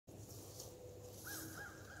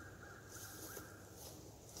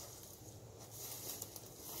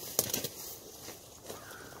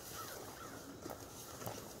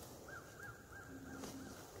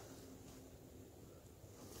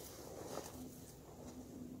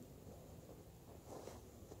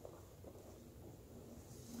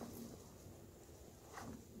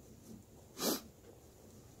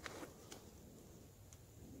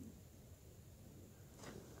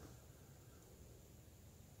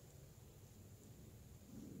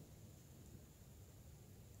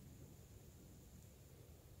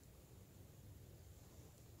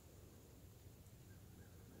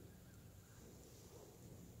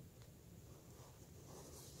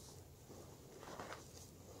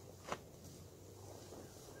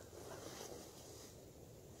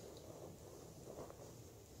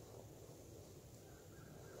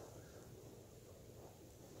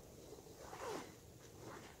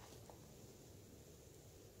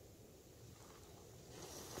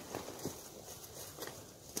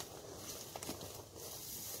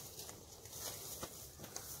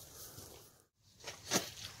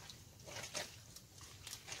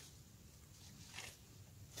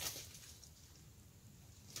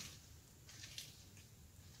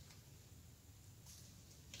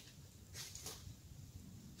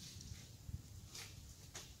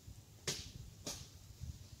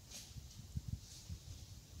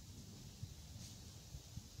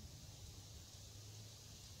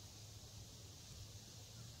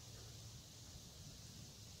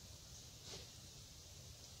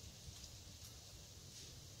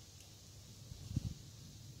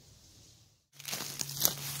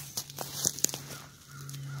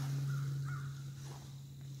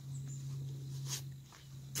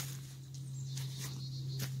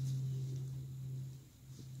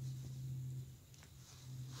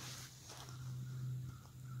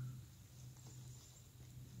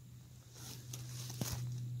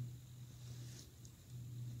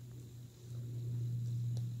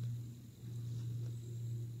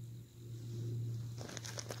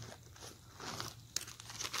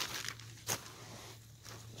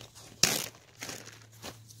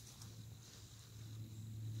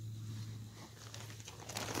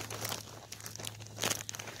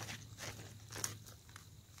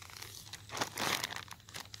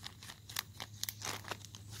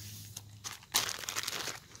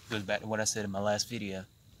goes back to what I said in my last video.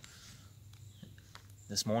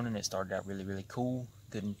 This morning it started out really cool,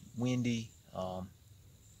 good and windy.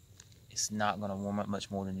 It's not going to warm up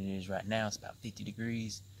much more than it is right now. It's about 50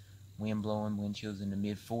 degrees, wind blowing, wind chills in the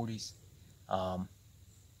mid 40s.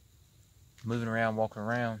 Moving around, walking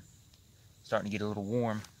around, starting to get a little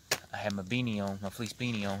warm. I had my beanie on, my fleece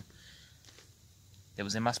beanie on, that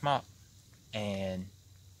was in my smock, and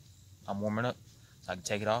I'm warming up. So I can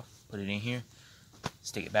take it off, put it in here,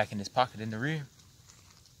 stick it back in this pocket in the rear,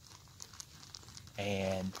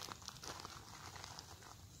 and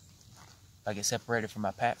if I get separated from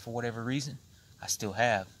my pack for whatever reason, I still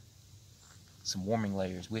have some warming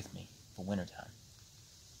layers with me for wintertime.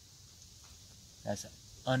 That's an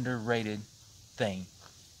underrated thing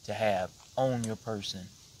to have on your person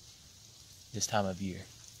this time of year.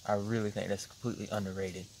 I really think that's completely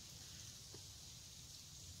underrated.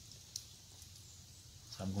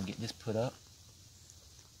 So I'm going to get this put up,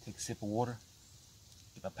 take a sip of water,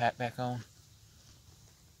 get my pack back on,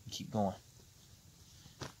 and keep going.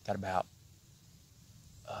 Got about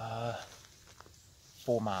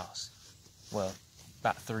 4 miles. Well,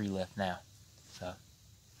 about 3 left now. So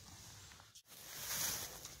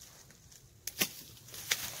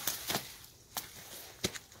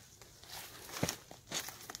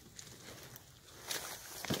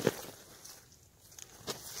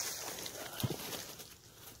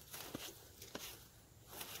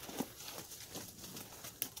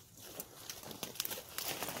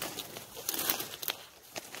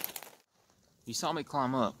you saw me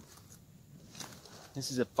climb up. This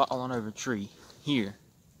is a fallen over tree here,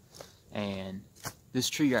 and this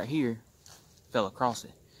tree right here fell across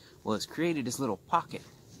it. Well, it's created this little pocket,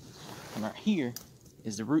 and right here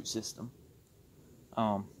is the root system.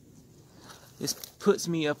 This puts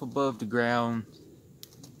me up above the ground,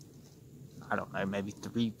 I don't know, maybe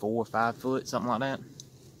 3, 4, 5 foot, something like that.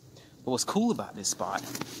 But what's cool about this spot,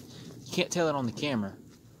 you can't tell it on the camera,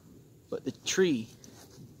 but the tree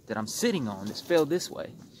that I'm sitting on that's fell this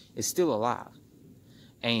way is still alive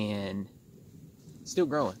and still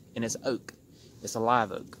growing, and it's oak. It's a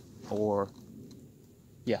live oak, or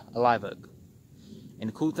yeah, a live oak. And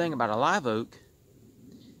the cool thing about a live oak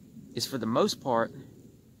is, for the most part,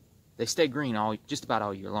 they stay green just about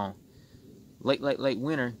all year long. Late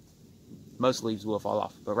winter, most leaves will fall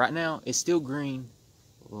off, but right now it's still green,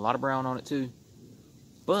 a lot of brown on it too.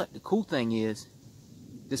 But the cool thing is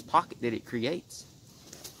this pocket that it creates.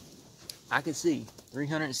 I can see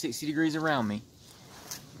 360 degrees around me.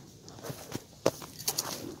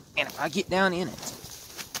 And if I get down in it,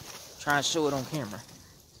 try and show it on camera,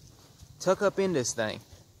 tuck up in this thing,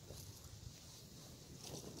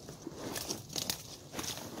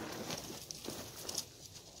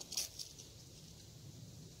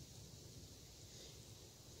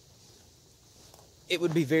 it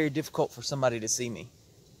would be very difficult for somebody to see me.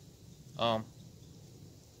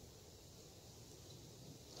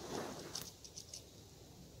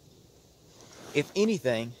 If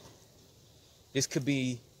anything, this could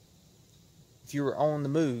be, if you were on the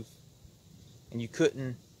move and you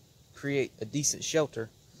couldn't create a decent shelter,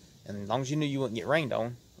 and as long as you knew you wouldn't get rained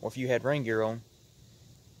on, or if you had rain gear on,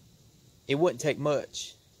 it wouldn't take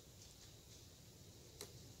much.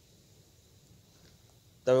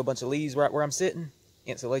 Throw a bunch of leaves right where I'm sitting,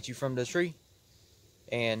 insulate you from the tree,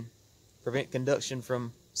 and prevent conduction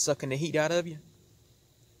from sucking the heat out of you.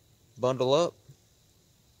 Bundle up.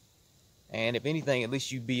 And if anything, at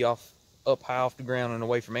least you'd be up high off the ground and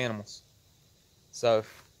away from animals. So,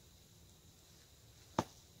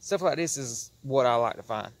 stuff like this is what I like to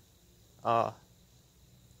find.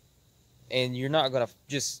 And you're not going to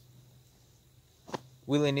just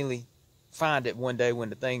willy-nilly find it one day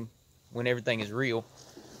when everything is real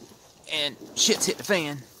and shit's hit the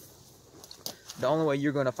fan. The only way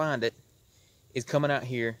you're going to find it is coming out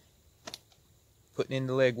here, putting in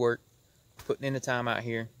the legwork, putting in the time out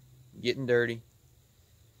here, getting dirty,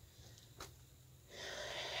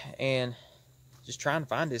 and just trying to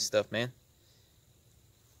find this stuff, man.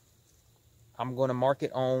 I'm going to mark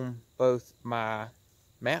it on both my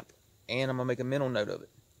map, and I'm going to make a mental note of it.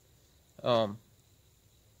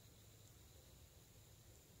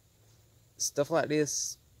 Stuff like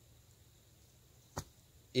this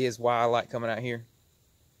is why I like coming out here.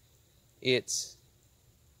 It's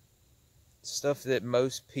stuff that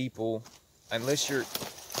most people, unless you're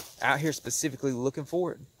out here specifically looking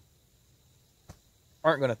for it,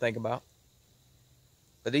 aren't going to think about.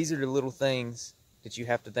 But these are the little things that you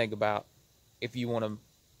have to think about if you want to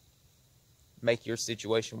make your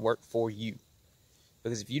situation work for you.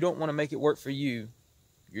 Because if you don't want to make it work for you,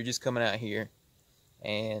 you're just coming out here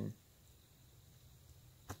and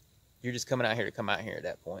you're just coming out here to come out here at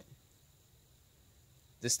that point.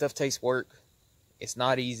 This stuff takes work. It's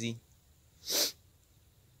not easy.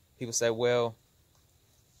 People say, well,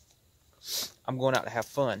 I'm going out to have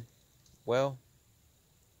fun. Well,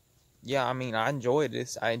 yeah, I mean, I enjoy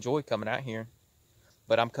this. I enjoy coming out here.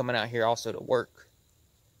 But I'm coming out here also to work.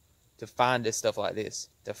 To find this stuff like this.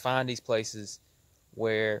 To find these places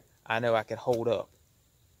where I know I could hold up.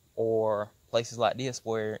 Or places like this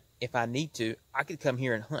where if I need to, I could come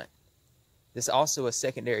here and hunt. There's also a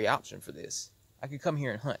secondary option for this. I could come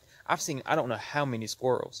here and hunt. I've seen, I don't know how many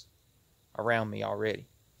squirrels around me already.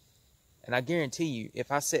 And I guarantee you,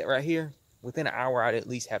 if I sit right here, within an hour, I'd at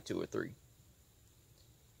least have 2 or 3.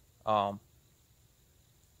 But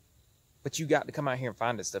you got to come out here and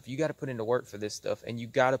find this stuff. You got to put in the work for this stuff. And you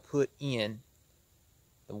got to put in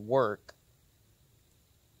the work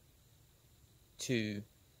to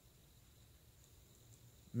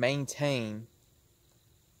maintain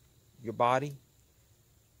your body,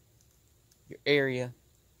 your area,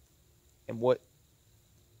 and what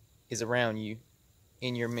is around you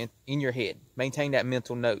in your head. Maintain that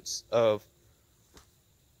mental notes of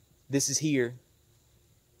this is here.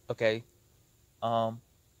 Okay.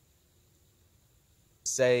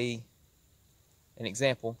 Say an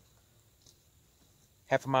example.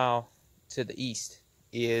 Half a mile to the east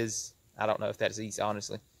is, I don't know if that is east,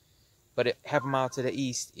 honestly, but half a mile to the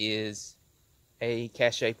east is a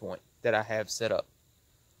cache point that I have set up,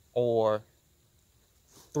 or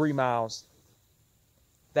 3 miles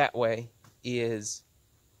that way is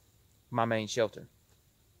my main shelter.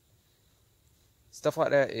 Stuff like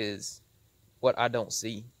that is what I don't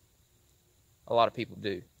see a lot of people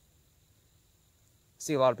do. I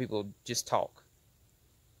see a lot of people just talk.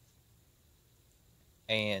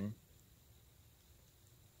 And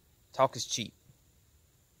talk is cheap.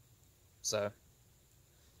 So,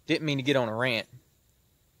 didn't mean to get on a rant.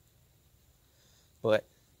 But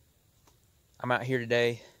I'm out here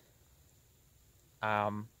today.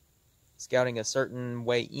 I'm scouting a certain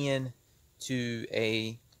way in to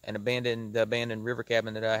an abandoned river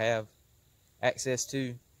cabin that I have access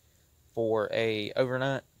to for a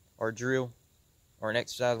overnight or a drill or an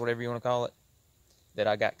exercise, whatever you want to call it, that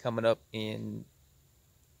I got coming up in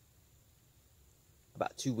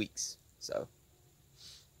about 2 weeks. So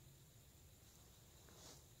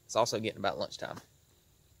it's also getting about lunchtime.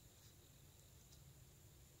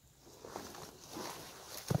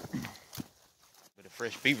 But a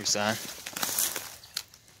fresh beaver sign.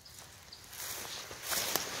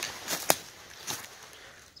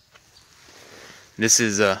 This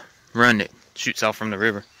is a run that shoots off from the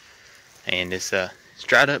river, and it's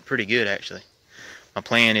dried up pretty good actually. My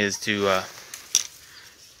plan is to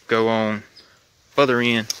go on further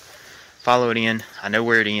in, follow it in. I know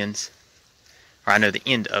where it ends, or I know the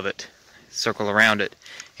end of it, circle around it,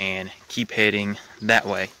 and keep heading that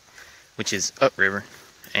way, which is upriver.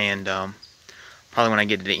 And probably when I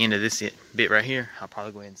get to the end of this bit right here, I'll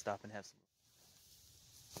probably go ahead and stop and have some.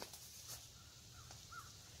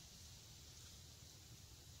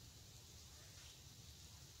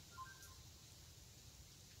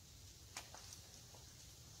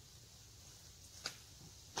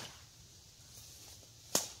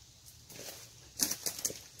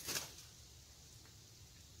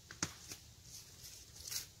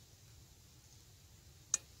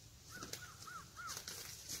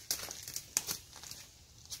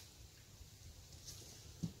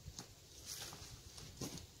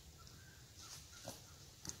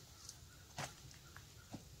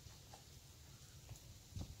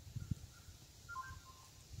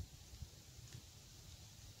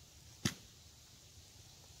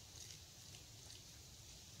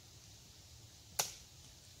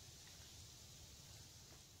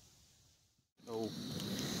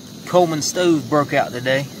 Coleman stove broke out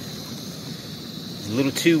today. It's a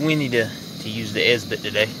little too windy to use the Esbit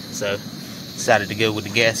today, so decided to go with the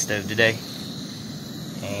gas stove today.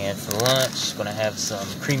 And for lunch, gonna have some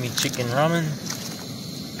creamy chicken ramen.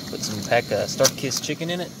 Put some pack of Star-Kissed chicken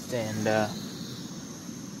in it, and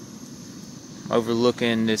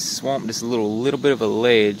overlooking this swamp, this little bit of a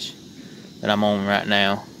ledge that I'm on right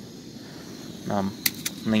now. I'm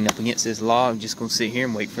leaning up against this log, just gonna sit here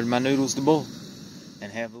and wait for my noodles to boil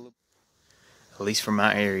and have a little. At least for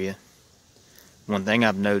my area, one thing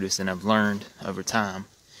I've noticed and I've learned over time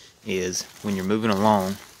is when you're moving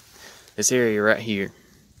along, this area right here,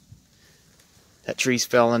 that tree's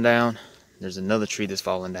falling down, there's another tree that's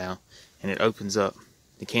falling down, and it opens up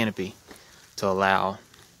the canopy to allow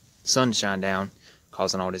sun to shine down,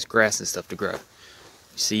 causing all this grass and stuff to grow. You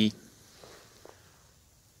see,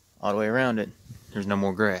 all the way around it, there's no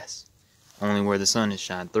more grass, only where the sun is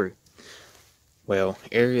shining through. Well,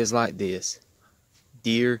 areas like this,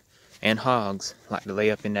 deer and hogs like to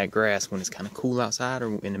lay up in that grass when it's kind of cool outside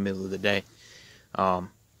or in the middle of the day. And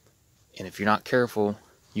if you're not careful,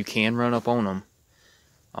 you can run up on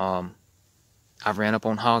them. I've ran up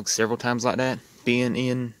on hogs several times like that, being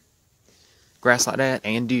in grass like that,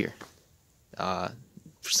 and deer. For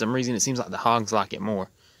some reason, it seems like the hogs like it more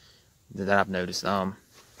that I've noticed.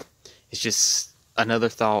 It's just another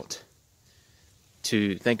thought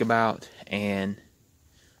to think about, and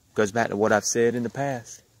goes back to what I've said in the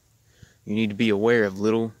past. You need to be aware of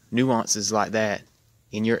little nuances like that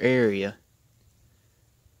in your area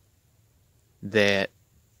that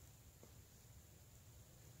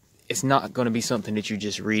it's not going to be something that you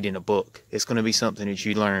just read in a book. It's going to be something that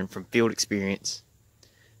you learn from field experience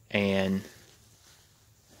and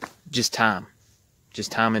just time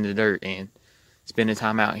in the dirt and spending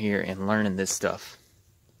time out here and learning this stuff.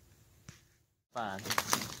 Fine.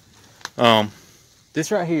 This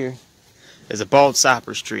right here is a bald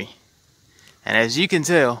cypress tree, and as you can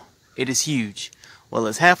tell, it is huge. Well,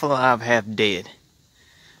 it's half alive, half dead.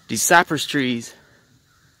 These cypress trees,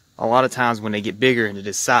 a lot of times when they get bigger into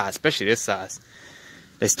this size, especially this size,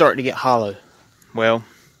 they start to get hollow. Well,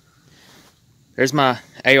 there's my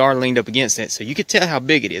AR leaned up against it, so you can tell how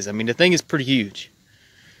big it is. I mean, the thing is pretty huge.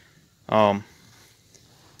 Well,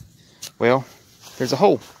 there's a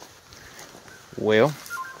hole. Well,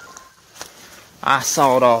 I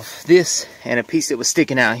sawed off this and a piece that was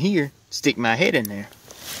sticking out here, stick my head in there.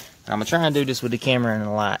 I'm gonna try and do this with the camera and the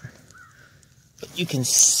light. But you can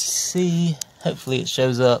see, hopefully it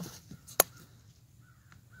shows up,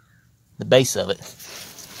 the base of it.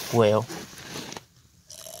 Well,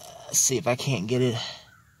 let's see if I can't get it.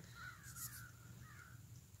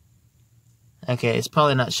 Okay, it's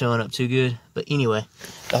probably not showing up too good, but anyway,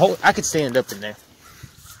 the whole, I could stand up in there.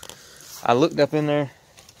 I looked up in there,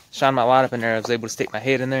 shined my light up in there, I was able to stick my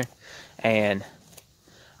head in there, and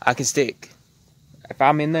I can stick, if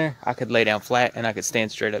I'm in there, I could lay down flat and I could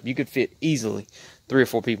stand straight up. You could fit easily 3 or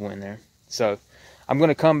 4 people in there. So I'm going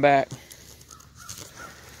to come back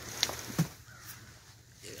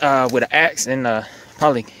with an axe and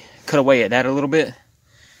probably cut away at that a little bit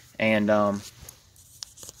and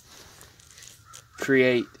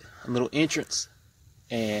create a little entrance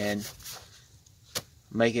and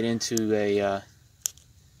make it into a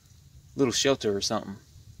little shelter or something.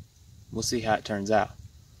 We'll see how it turns out.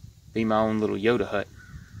 Be my own little Yoda hut.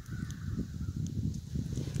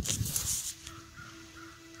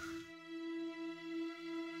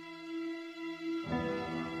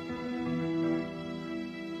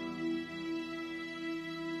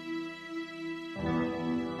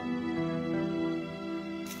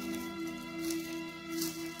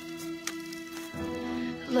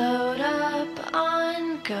 Load up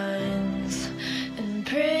on guns and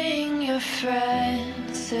bring your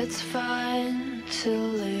friends. It's fun to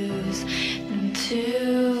lose and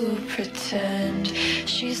to pretend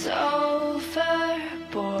she's overboard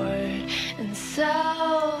and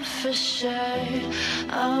self-assured.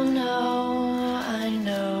 Oh no, I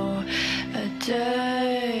know a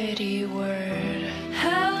dirty word.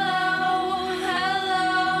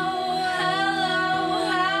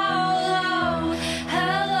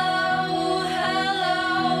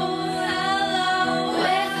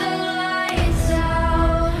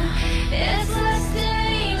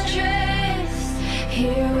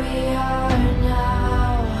 Here we are.